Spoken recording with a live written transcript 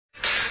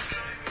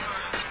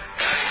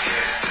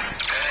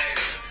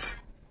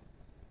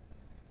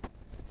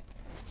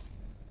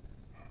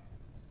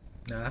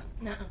Nah.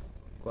 No.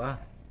 Quá.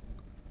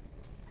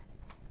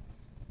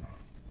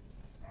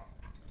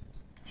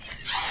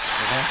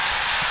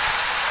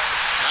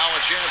 Now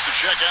a chance to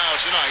check out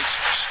tonight's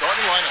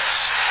starting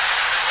lineups.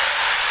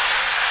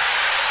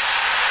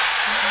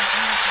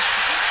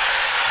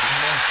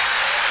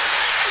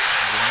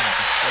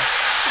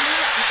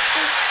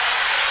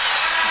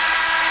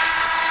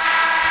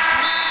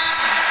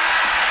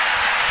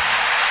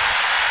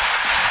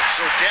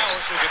 So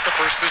Dallas will get the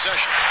first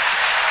possession.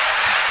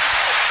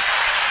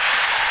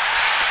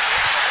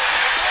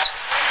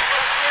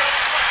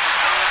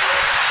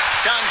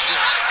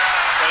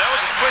 Well, that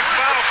was a quick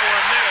foul for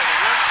him there. The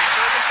refs are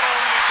certainly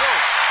calling it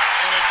close.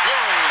 And it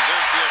goes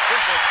as the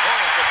official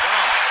calls the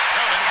foul.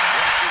 Counting,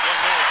 will shoot one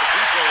more at the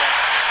free throw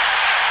line.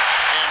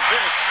 And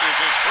this is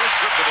his first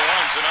trip to the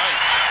line tonight.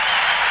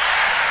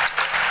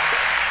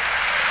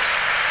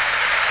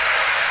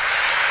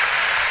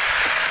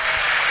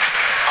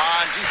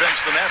 On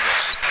defense, the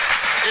Mavericks.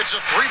 It's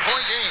a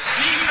three-point game.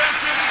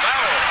 Defensive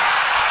foul.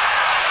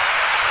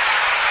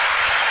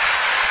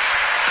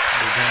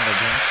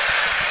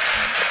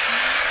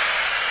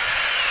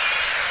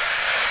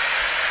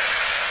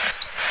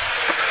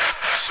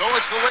 So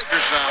it's the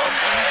Lakers now.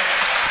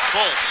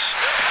 Fultz.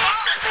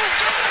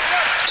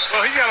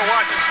 Well, he got to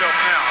watch himself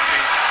now. I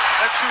mean,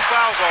 that's 2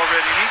 fouls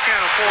already, and he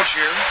can't afford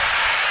here.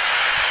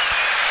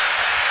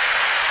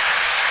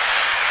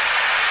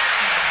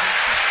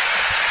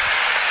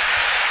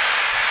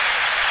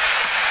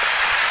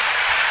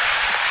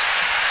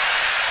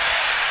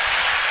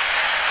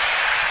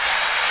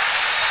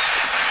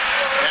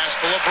 Pass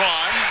to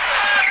LeBron.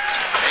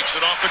 Makes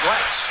it off the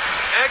glass.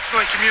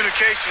 Excellent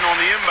communication on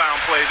the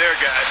inbound play there,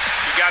 guys.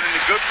 He got in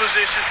a good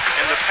position,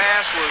 and the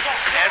pass was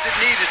as it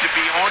needed to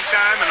be, on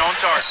time and on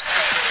target.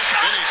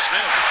 Finney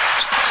Smith.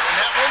 And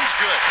that one's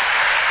good.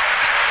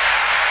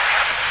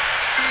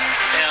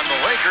 And the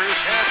Lakers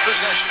have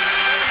possession.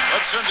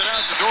 Let's send it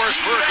out to Doris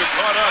Burke, who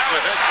caught up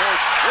with head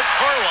coach Rick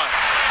Carlisle.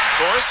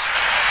 Doris.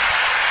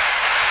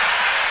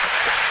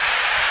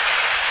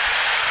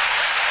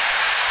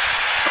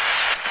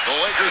 The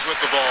Lakers with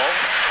the ball.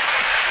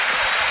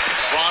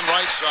 LeBron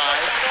right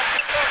side.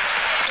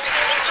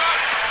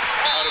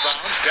 Out of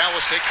bounds.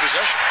 Dallas takes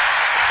possession.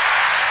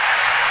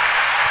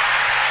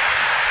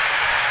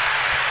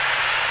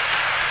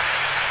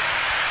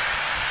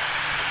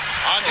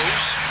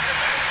 Hondos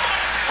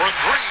for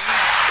 3.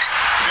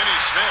 Finney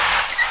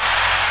Smith.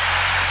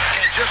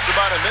 And just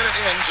about a minute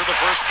into the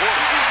first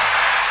quarter.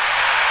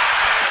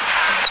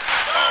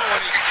 Oh,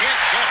 and he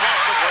can't cap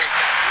off the break.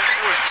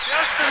 There was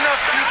just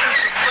enough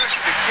defensive pressure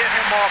to get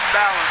him off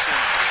balance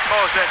and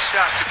cause that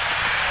shot to...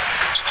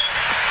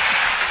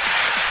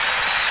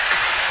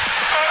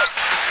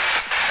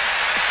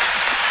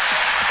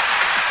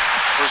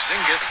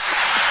 Porzingis.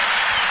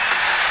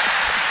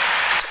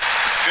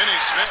 Finney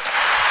Smith.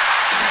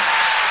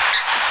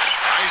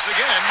 Tries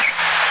again.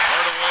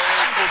 Hardaway.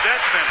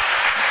 That finish.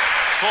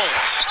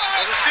 Fultz.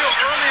 Well, it's still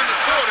early in the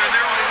quarter, and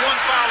they're only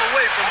 1 foul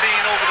away from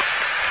being over the...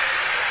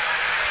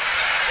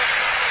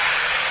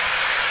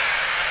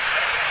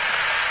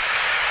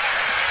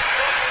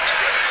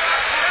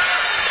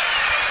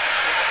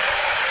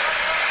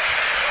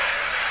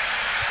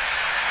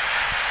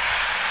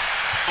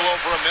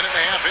 Over a minute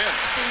and a half in.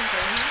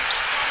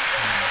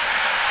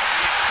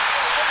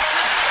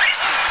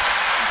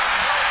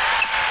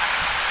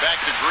 Back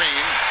to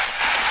Green.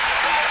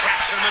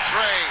 Traps in the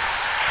tray.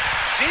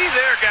 D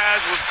there,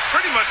 guys, was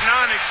pretty much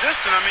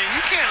non-existent. I mean,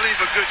 you can't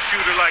leave a good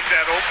shooter like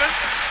that open.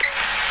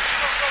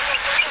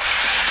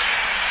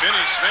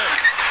 Finney Smith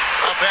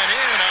up and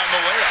in on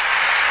the layup.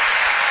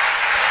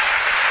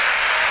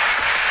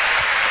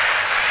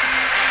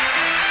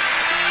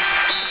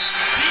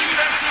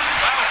 Defensive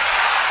foul.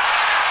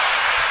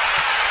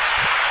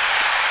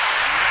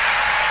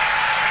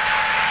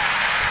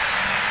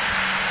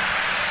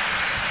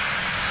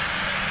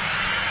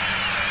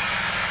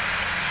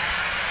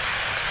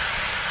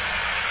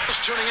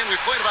 Tuning in, we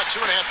played about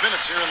 2.5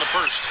 minutes here in the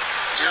first.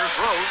 Here's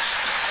Rose.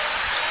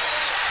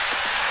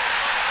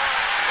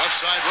 Left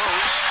side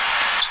Rose.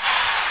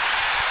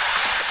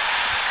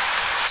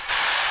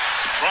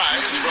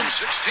 Tries from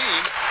 16.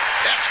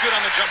 That's good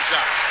on the jump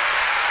shot.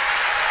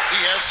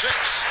 He has 6.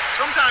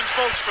 Sometimes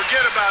folks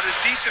forget about his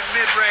decent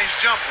mid-range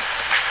jumper.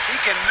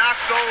 He can knock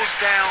those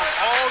down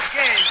all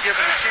game given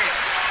a chance.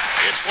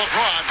 It's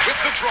LeBron with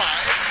the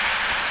drive.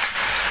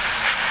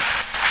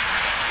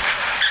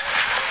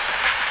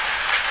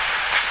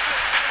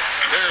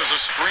 There's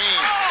a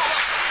screen.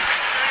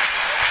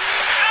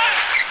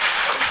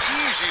 An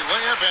easy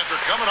layup after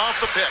coming off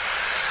the pick.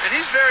 And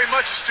he's very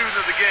much a student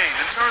of the game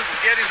in terms of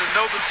getting to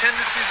know the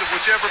tendencies of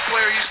whichever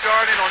player he's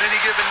guarding on any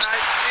given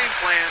night and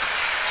plans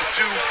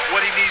to do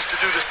what he needs to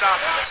do to stop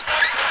him.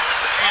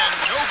 And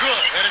no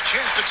good. And a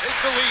chance to take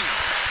the lead.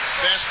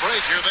 Fast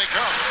break. Here they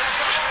come.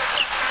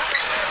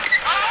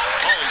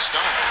 Pauly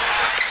Stein.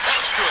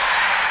 That's good.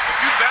 If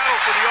you battle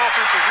for the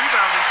offensive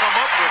rebound and come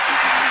up with it,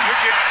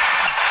 you're getting...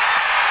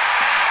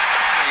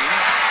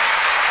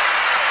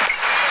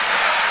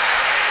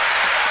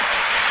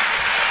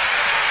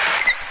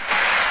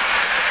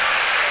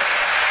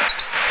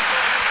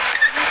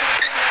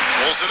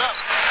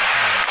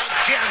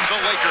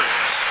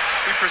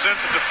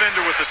 presents a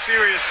defender with a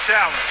serious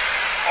challenge,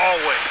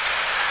 always.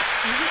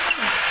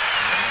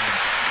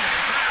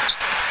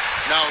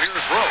 Now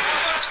here's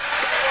Rose.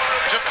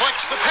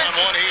 Deflects the pen.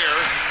 One here.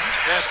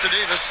 Pass to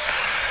Davis.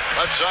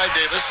 Left side,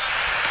 Davis.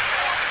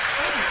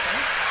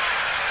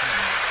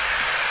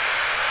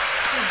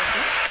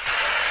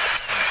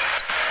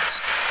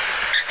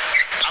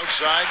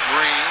 Outside,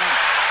 Green.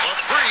 The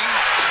three.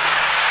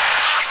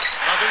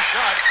 Another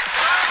shot.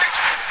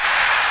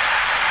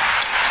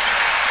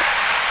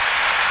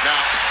 Now.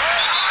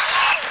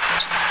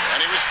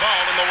 And he was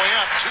fouled on the way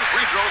up. 2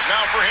 free throws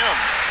now for him.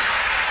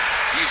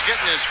 He's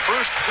getting his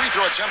first free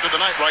throw attempt of the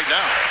night right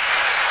now.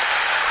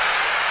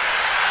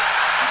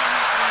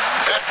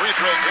 That free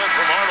throw good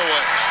from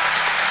Hardaway.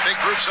 Big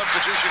group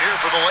substitution here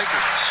for the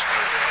Lakers.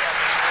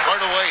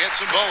 Hardaway hits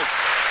them both.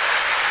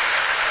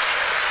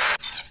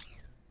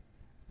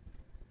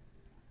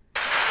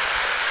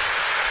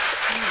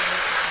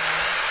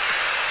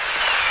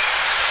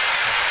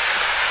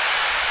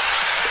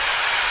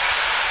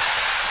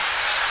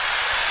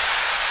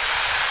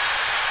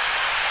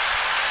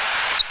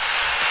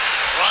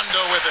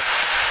 Rondo with it.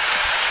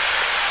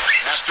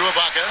 Pass to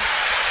Ibaka.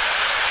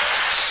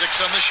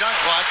 6 on the shot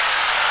clock.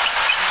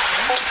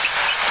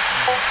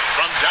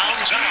 From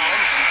downtown.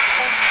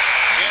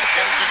 Can't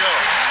get it to go.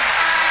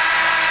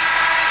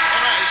 A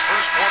nice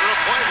first quarter of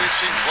play. We've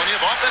seen plenty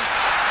of offense.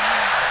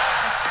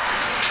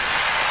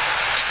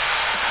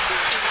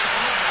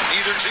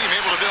 Neither team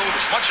able to build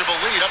much of a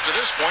lead up to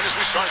this point as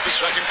we start the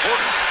second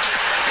quarter.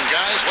 And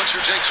guys, what's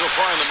your take so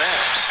far on the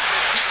Mavs?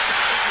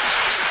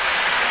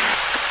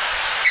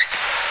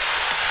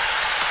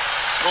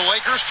 The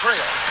Lakers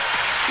trail.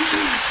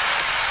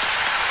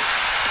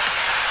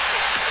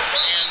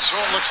 And so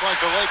it looks like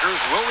the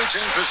Lakers will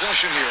retain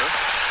possession here.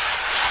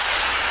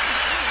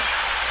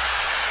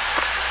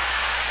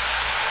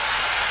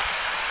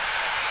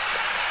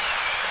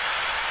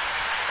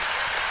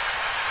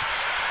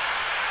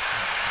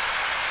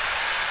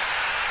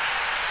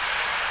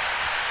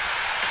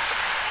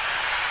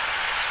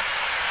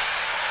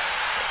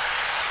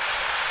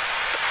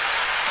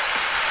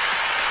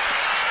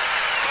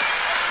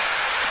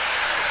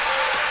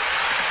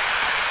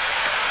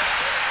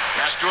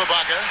 Pass to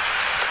Ibaka.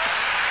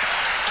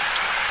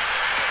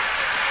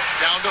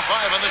 Down to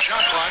 5 on the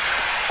shot clock.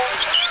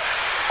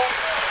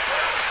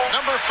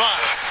 Number 5.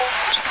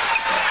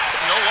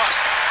 No luck.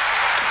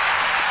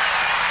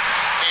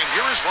 And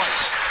here is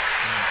White.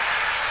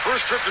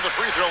 First trip to the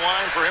free throw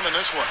line for him in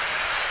this one.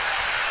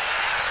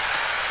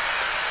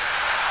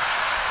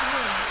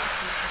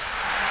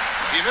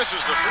 He misses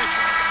the free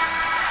throw.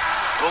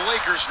 The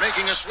Lakers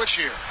making a switch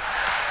here.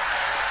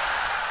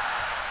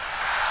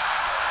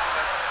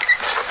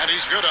 And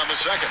he's good on the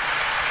second.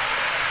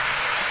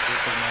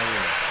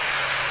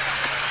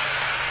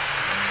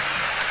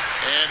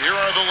 And here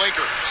are the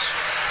Lakers,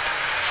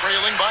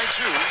 trailing by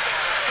 2.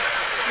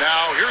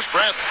 Now here's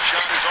Bradley.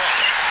 Shot is off.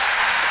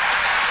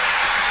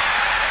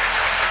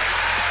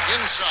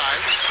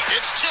 Inside,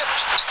 it's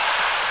tipped.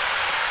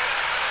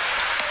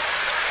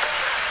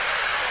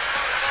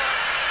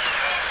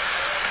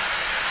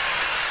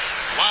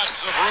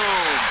 Lots of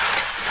room.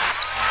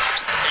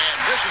 And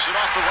misses it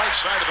off the right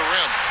side of the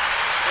rim.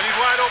 When he's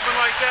wide open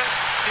like that,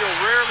 he'll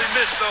rarely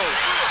miss those.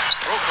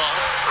 Brokaw,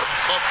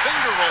 the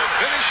finger roll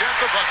finish at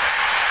the bucket.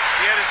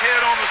 He had his head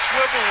on the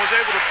swivel and was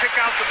able to pick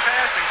out the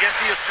pass and get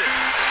the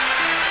assist.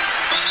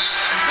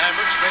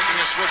 Mavericks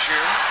making a switch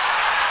here.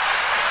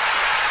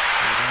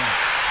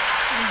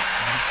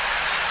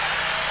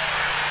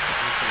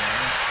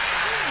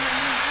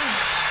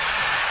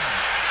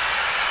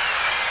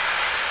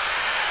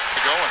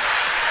 Going.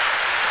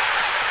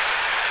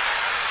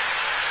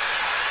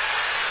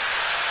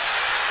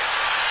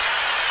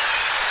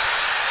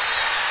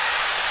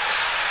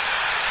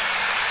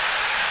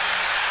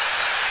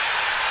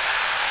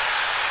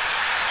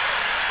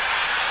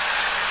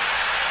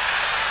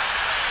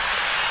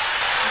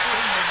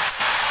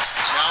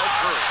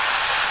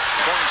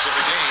 Points of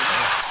the game.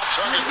 Off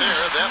target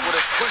there. That would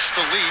have pushed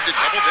the lead to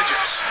double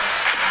digits.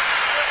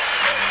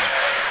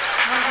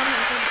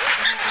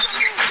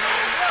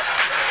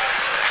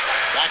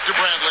 Back to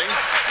Bradley.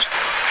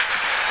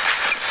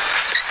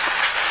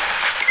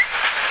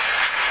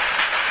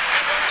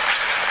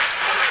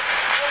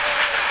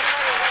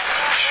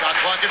 Shot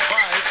clock at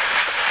 5.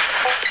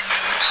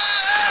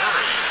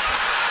 Hurry.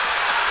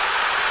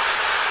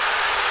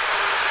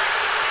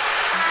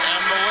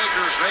 And the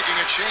Lakers making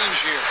a change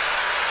here.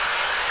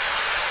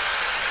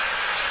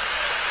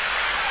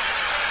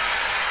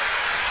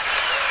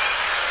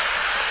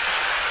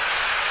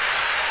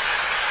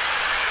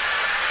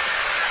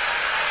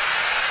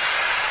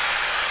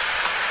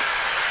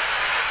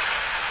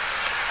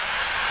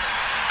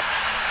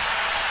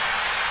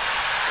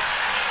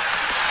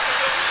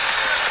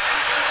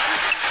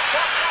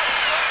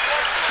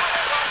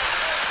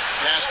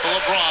 To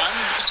LeBron.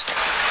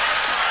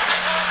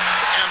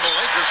 And the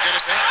Lakers get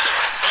it back.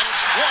 And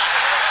it's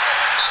blocked.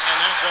 And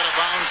that's out of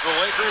bounds. The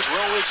Lakers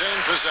will retain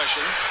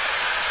possession.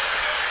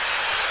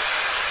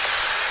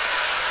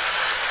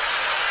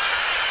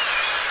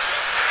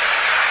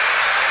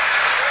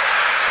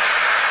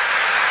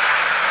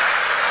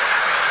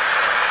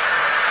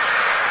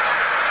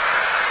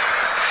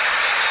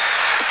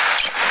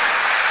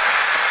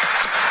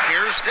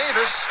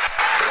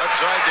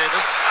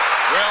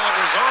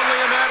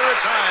 a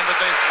time, but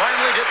they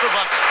finally get the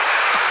bucket.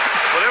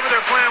 Whatever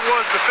their plan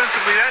was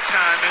defensively that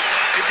time,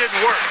 it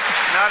didn't work.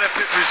 Not if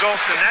it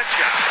results in that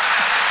shot.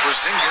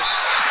 Porzingis.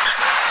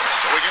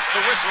 So he gets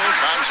the whistle.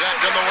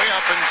 Contact on the way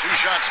up, and 2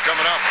 shots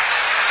coming up.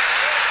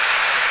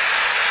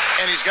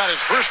 And he's got his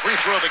first free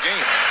throw of the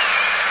game.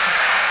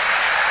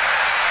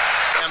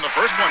 And the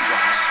first one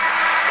drops.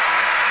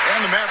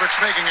 And the Mavericks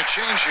making a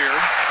change here.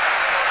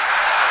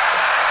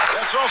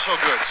 That's also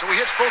good. So he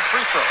hits both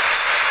free throws.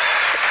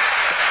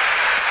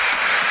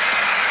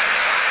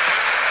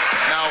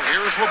 Now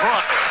here's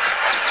LeBron.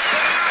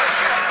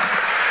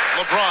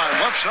 LeBron,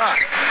 left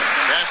side.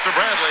 Pass to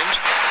Bradley.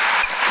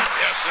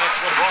 Yes, and it's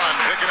LeBron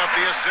picking up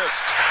the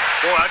assist.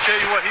 Boy, I tell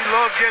you what, he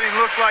loves getting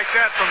looks like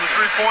that from the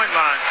three-point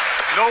line.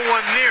 No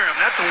one near him.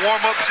 That's a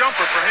warm-up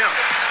jumper for him.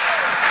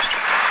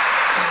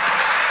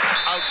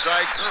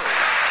 Outside Curry.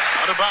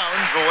 Out of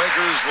bounds, the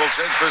Lakers will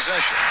take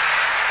possession.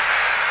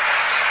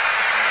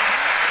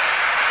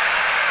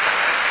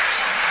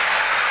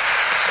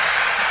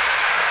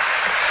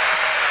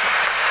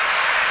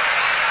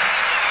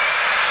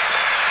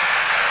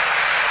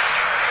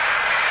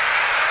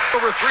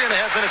 Over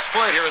 3.5 minutes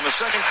played here in the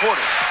second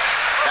quarter.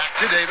 Back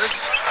to Davis.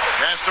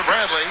 Pass to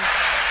Bradley.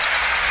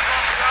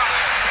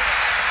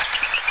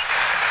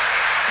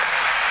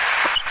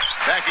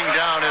 Backing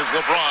down is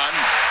LeBron.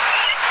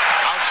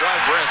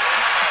 Outside Bradley.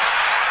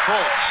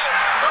 Fultz.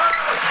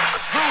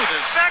 Smooth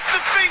as... Back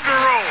the finger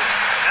roll.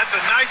 That's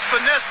a nice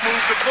finesse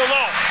move to pull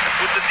off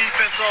with the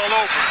defense all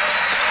over.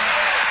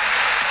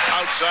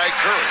 Outside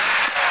Curry.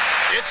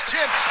 It's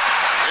tipped.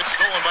 It's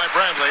stolen by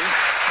Bradley.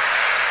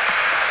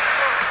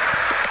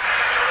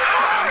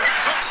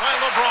 Took by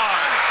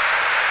LeBron.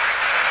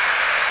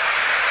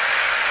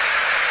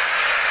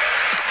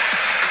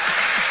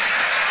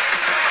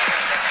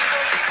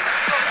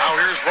 Now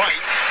here's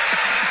Wright.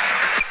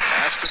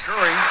 Pass to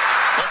Curry.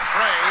 The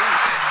tray.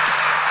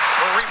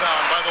 A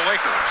rebound by the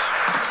Lakers.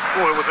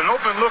 Boy, with an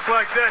open look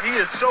like that, he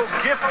is so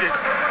gifted.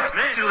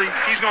 Mentally,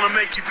 he's going to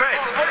make you pay.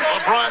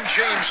 LeBron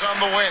James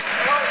on the wing.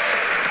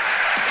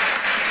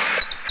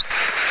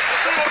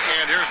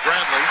 And here's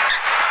Bradley.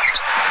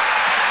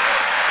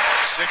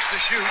 6 to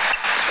shoot.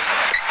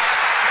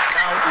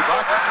 Now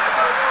Ibaka.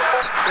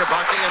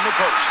 Ibaka in the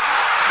post.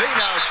 They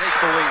now take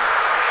the lead.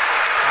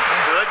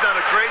 Well, they've done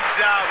a great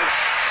job.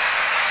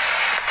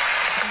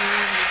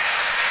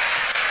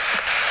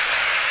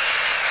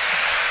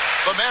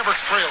 The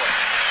Mavericks trailing.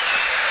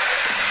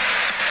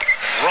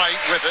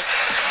 Right with it.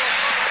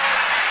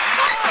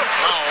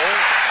 No,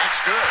 that's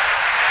good.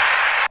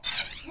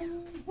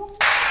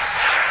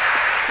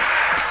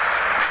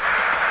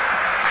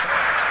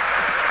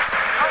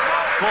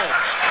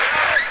 Fultz.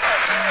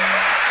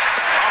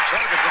 Off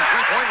target from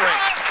three-point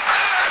range.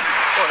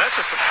 Boy, that's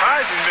a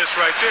surprising miss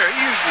right there.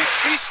 He usually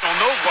feasts on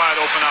those wide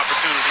open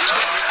opportunities.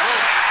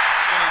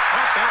 And he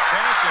caught that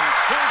pass and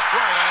full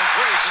stride on his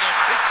way to that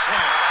big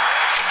slam.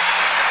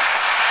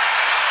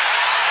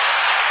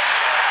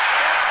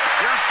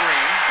 Here's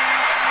Green.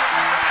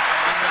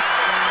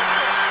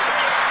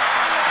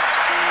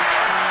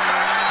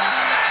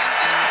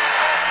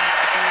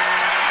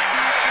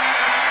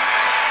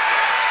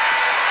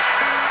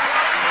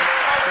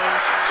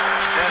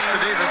 Pass to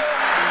Davis.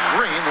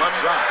 Green left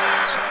side.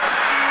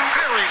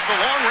 Buries the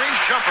long-range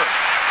jumper.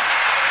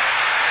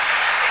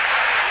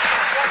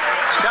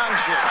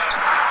 Doncic.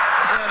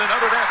 And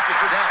another basket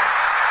for Dallas.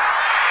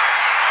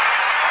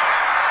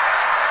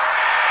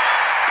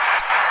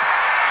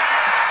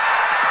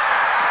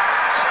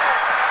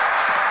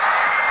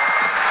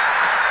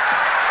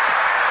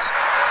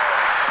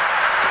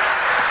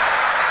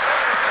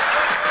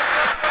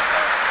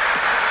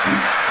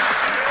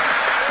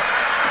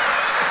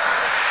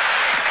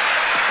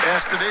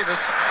 Pass to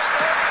Davis.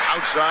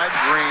 Outside,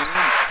 Green.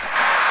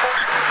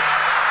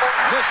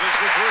 Misses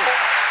the three.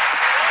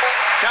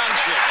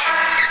 Doncic.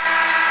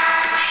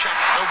 Shot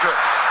no good.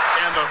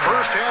 And the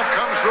first half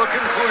comes to a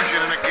conclusion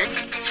in a game.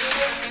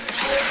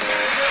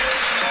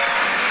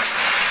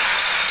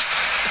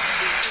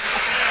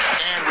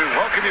 And we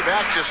welcome you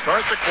back to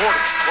start the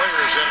quarter.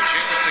 Players had a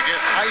chance to get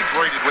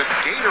hydrated with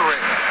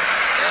Gatorade.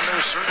 And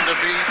there's certain to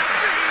be...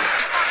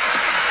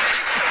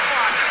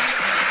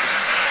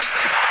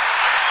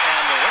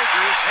 And the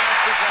Lakers have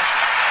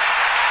possession.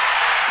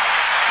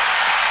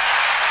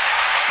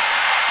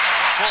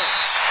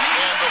 Fultz.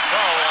 And the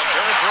foul on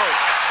Derrick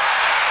Rose.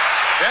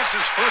 That's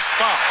his first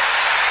foul.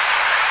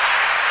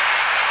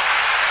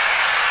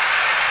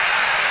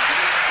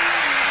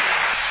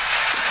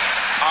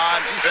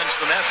 On defense,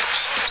 the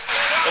Mavericks.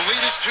 The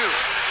lead is 2.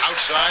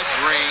 Outside,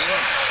 Green.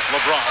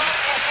 LeBron.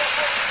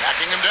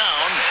 Backing him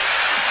down.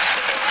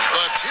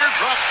 The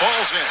teardrop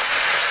falls in.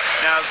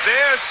 Now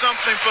there's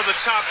something for the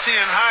top 10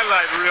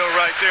 highlight reel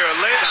right there.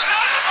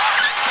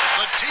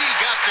 The D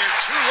got there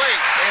too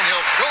late, and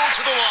he'll go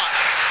to the line.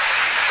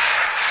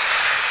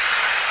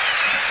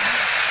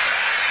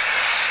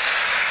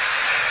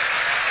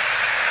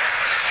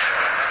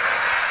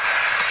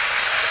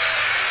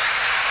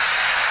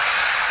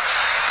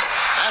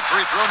 That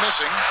free throw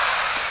missing.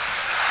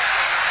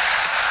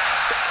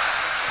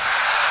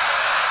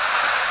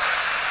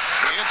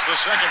 makes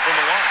the second from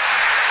the line.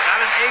 Not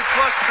an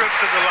A-plus trip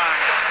to the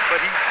line, but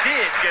he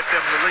did get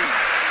them the lead.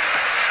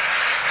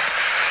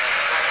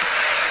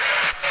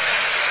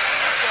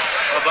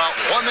 About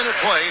 1 minute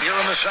played here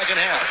in the second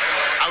half.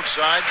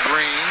 Outside,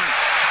 Green.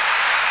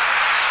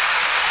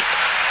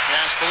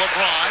 Pass to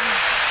LeBron.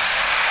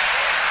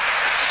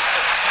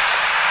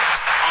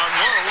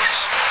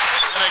 Unloads.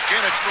 And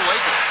again, it's the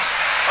Lakers.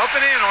 Up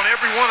and in on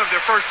every one of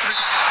their first three.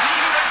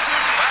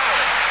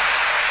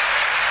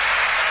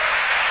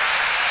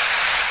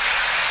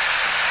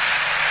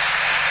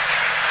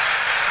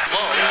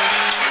 Low.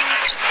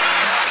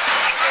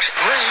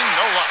 Green,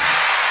 no luck.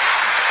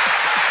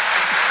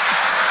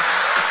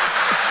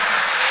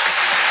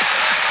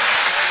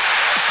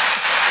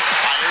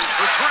 Fires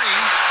for three,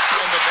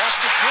 and the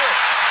basket good.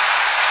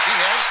 He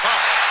has 5.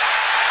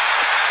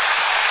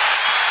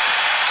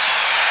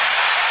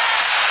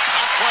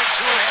 Not quite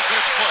 2.5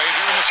 minutes played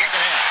here in the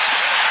second half.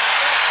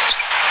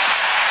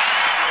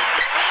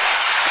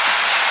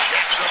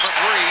 Jacks up a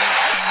 3.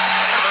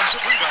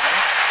 Defensive rebound.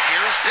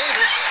 Here's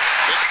Davis.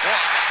 It's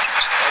blocked.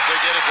 But they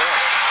get it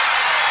back.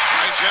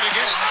 Tries yet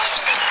again.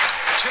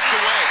 Chipped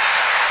away.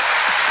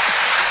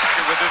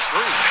 With this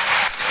 3.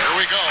 Here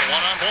we go.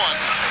 1-on-1.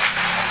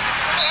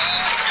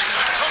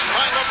 Took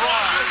by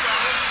LeBron.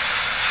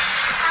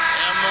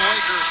 And the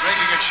Lakers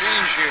making a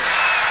change here.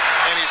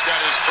 And he's got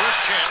his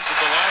first chance at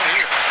the line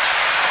here.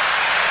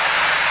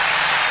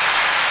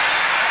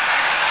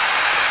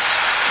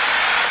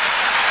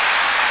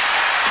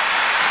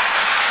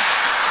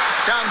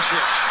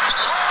 Doncic.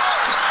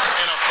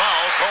 And a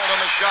foul called on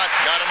the shot.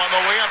 Got him on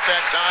the way up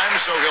that time,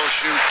 so he'll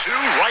shoot 2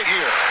 right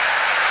here.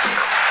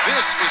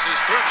 This is his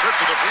 3rd trip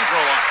to the free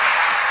throw line.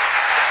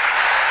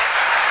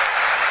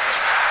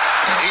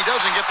 He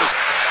doesn't get this.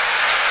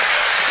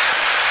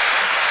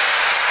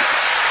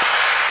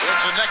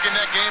 It's a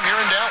neck-and-neck game here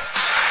in Dallas.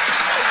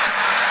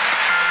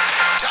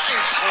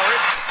 Dives for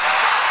it.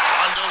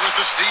 Rondo with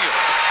the steal.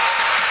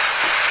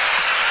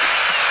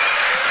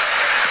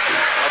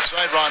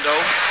 Offside Rondo.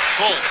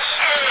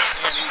 Fultz.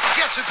 And he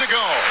gets it to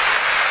go.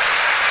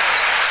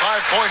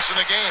 5 points in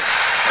the game.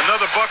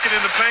 Another bucket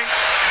in the paint.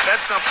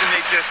 That's something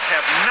they just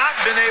have not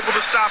been able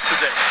to stop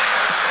today.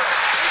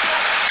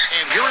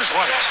 And here is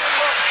White.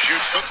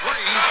 Shoots the 3.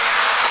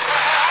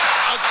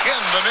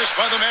 Again, the miss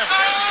by the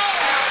Mavericks.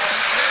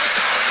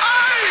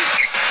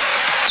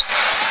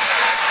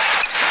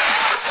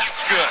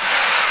 That's good.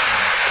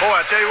 Boy,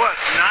 I tell you what,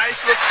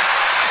 nice look.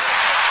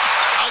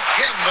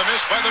 Again, the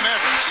miss by the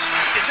Mavericks.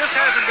 It just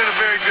hasn't been a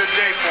very good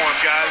day for him,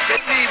 guys.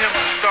 They need him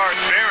to start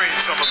burying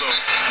some of those.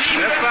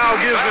 That foul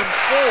gives him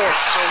 4,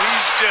 so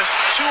he's just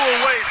 2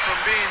 away from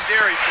being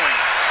Dairy Queen.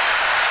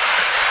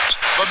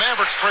 The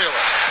Mavericks trailer.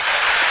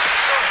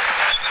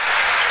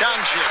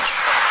 Doncic.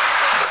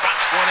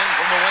 Drops one in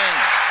from the wing.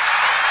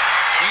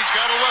 He's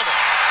got 11.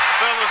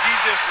 Fellas, he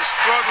just is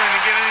struggling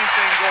to get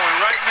anything going.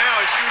 Right now,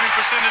 his shooting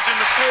percentage in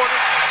the quarter,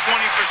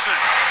 20%.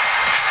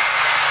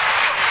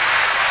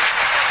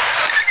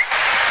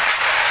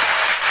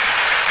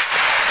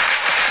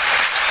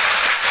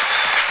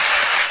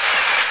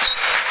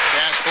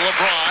 Pass to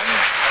LeBron.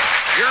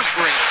 Here's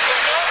Green.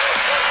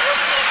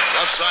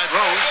 Left side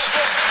Rose.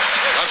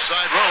 Left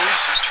side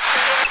Rose.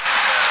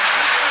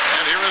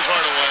 And here is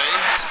Hardaway.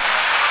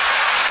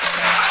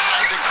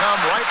 Trying to come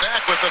right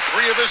back with the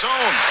 3 of his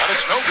own, but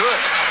it's no good.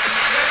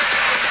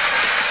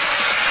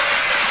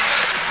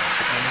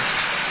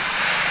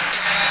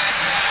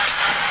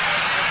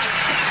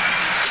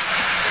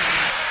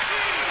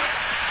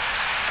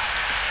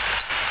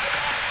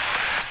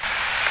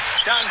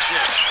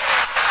 Doncic.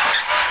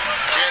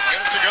 Can't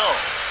get it to go.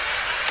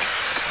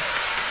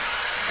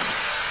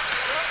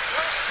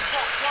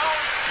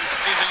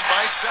 They lead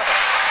by 7.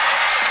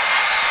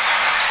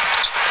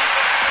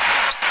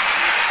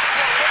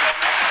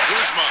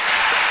 Kuzma.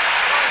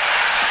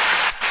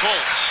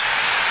 Fultz.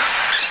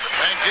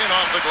 Banked in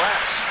off the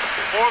glass.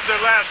 4 of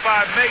their last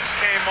 5 makes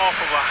came off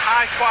of a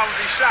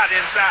high-quality shot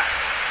inside.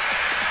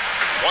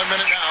 1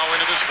 minute now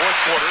into this 4th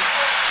quarter.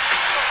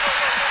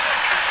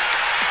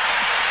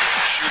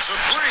 Shoots a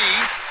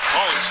 3.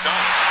 Call it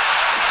stop.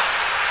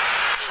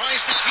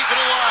 Tries to keep it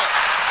alive.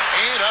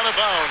 And out of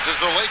bounds as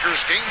the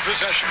Lakers gain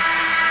possession.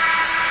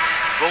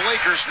 The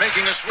Lakers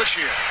making a switch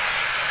here.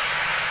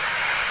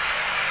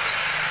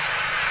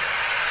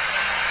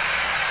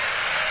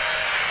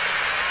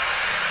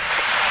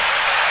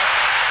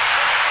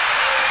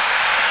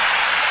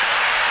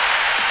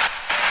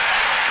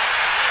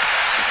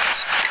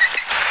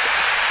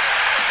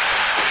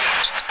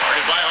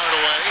 Started by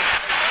Hardaway.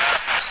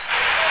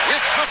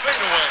 With the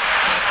fadeaway.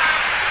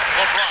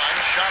 LeBron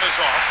shot is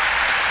off.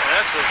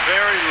 That's a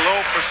very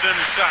low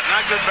percentage shot.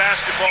 Not good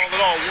basketball at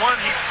all. One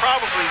he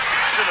probably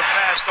should have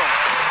passed on.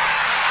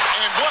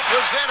 And what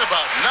was that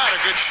about? Not a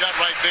good shot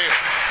right there.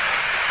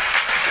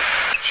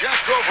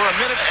 Just over a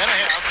minute and a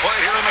half play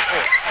here in the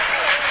 4th.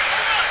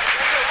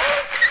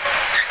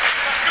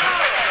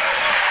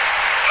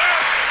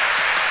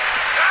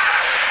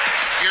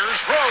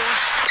 Here's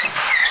Rose.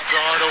 Out to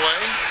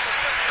Hardaway.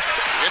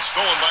 It's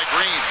stolen by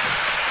Green.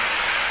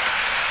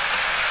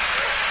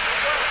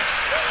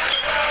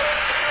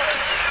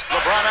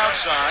 LeBron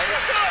outside.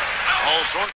 All sorts.